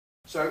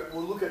So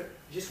we'll look at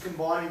just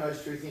combining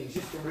those two things,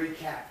 just to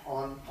recap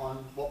on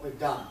what we've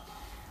done.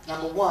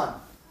 Number one,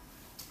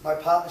 my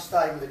partner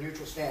staying with a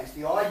neutral stance.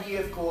 The idea,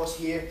 of course,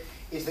 here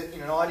is that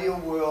in an ideal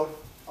world,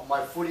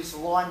 my foot is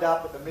lined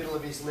up at the middle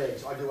of his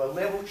legs. I do a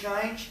level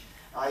change,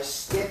 I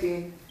step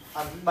in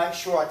and make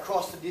sure I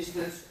cross the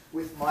distance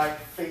with my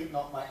feet,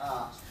 not my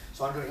arms.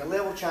 So I'm doing a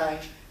level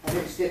change and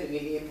then stepping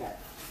in the impact.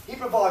 He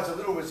provides a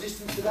little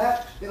resistance to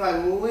that, then I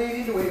lean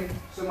into him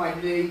so my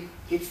knee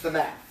hits the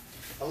mat.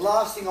 The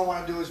last thing I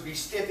want to do is be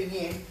stepping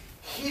in,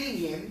 hitting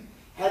him,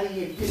 having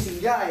him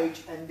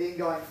disengage, and then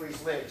going for his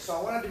legs. So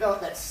I want to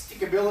develop that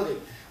stickability,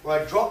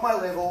 where I drop my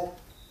level,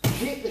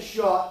 hit the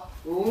shot,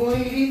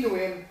 lean into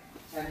him,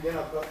 and then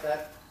I've got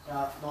that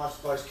nice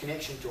close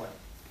connection to him.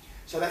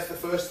 So that's the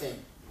first thing.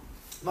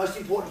 Most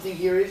important thing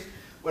here is,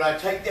 when I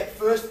take that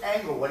first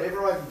angle,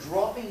 whatever I'm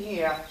dropping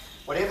here,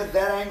 whatever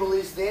that angle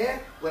is there,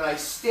 when I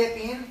step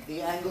in, the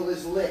angle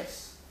is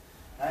less.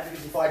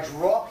 Because if I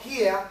drop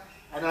here,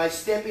 and I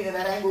step in and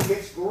that angle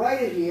gets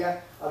greater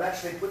here, I've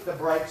actually put the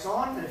brakes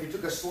on, and if you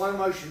took a slow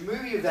motion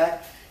movie of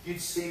that,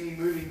 you'd see me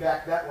moving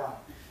back that way.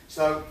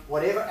 So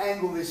whatever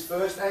angle this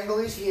first angle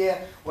is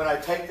here, when I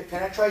take the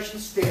penetration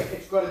step,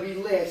 it's got to be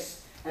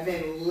less, and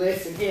then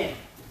less again.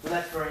 So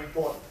that's very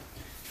important.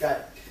 Okay.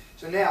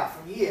 So now,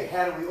 from here,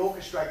 how do we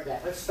orchestrate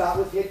that? Let's start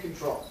with head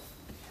control.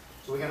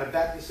 So we're going to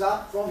back this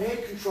up from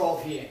head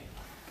control here.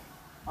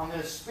 I'm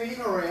going to spin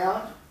him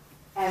around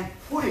and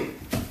put him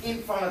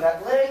in front of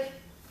that leg,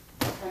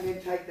 and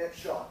then take that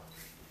shot.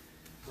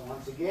 So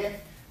once again,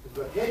 we've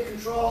got head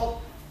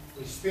control,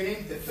 we're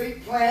spinning, the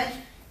feet plant,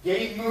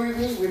 getting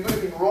moving, we're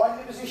moving right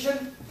into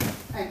position,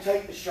 and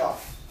take the shot.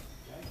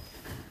 Okay.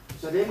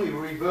 So then we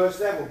reverse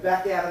that, we'll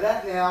back out of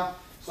that now,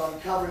 so I'm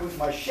covering with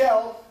my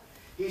shell,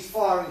 he's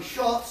firing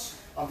shots,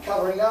 I'm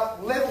covering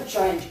up, level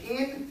change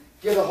in,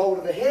 get a hold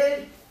of the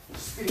head,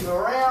 spin him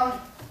around,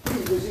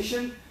 in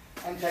position,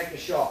 and take the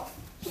shot.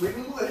 So we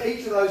can look at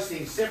each of those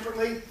things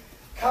separately,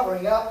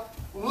 covering up,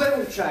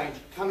 level change,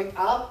 coming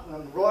up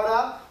and right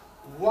up,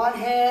 one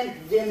hand,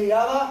 then the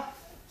other,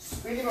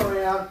 spin him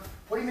around,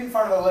 put him in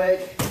front of the leg,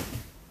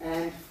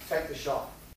 and take the shot.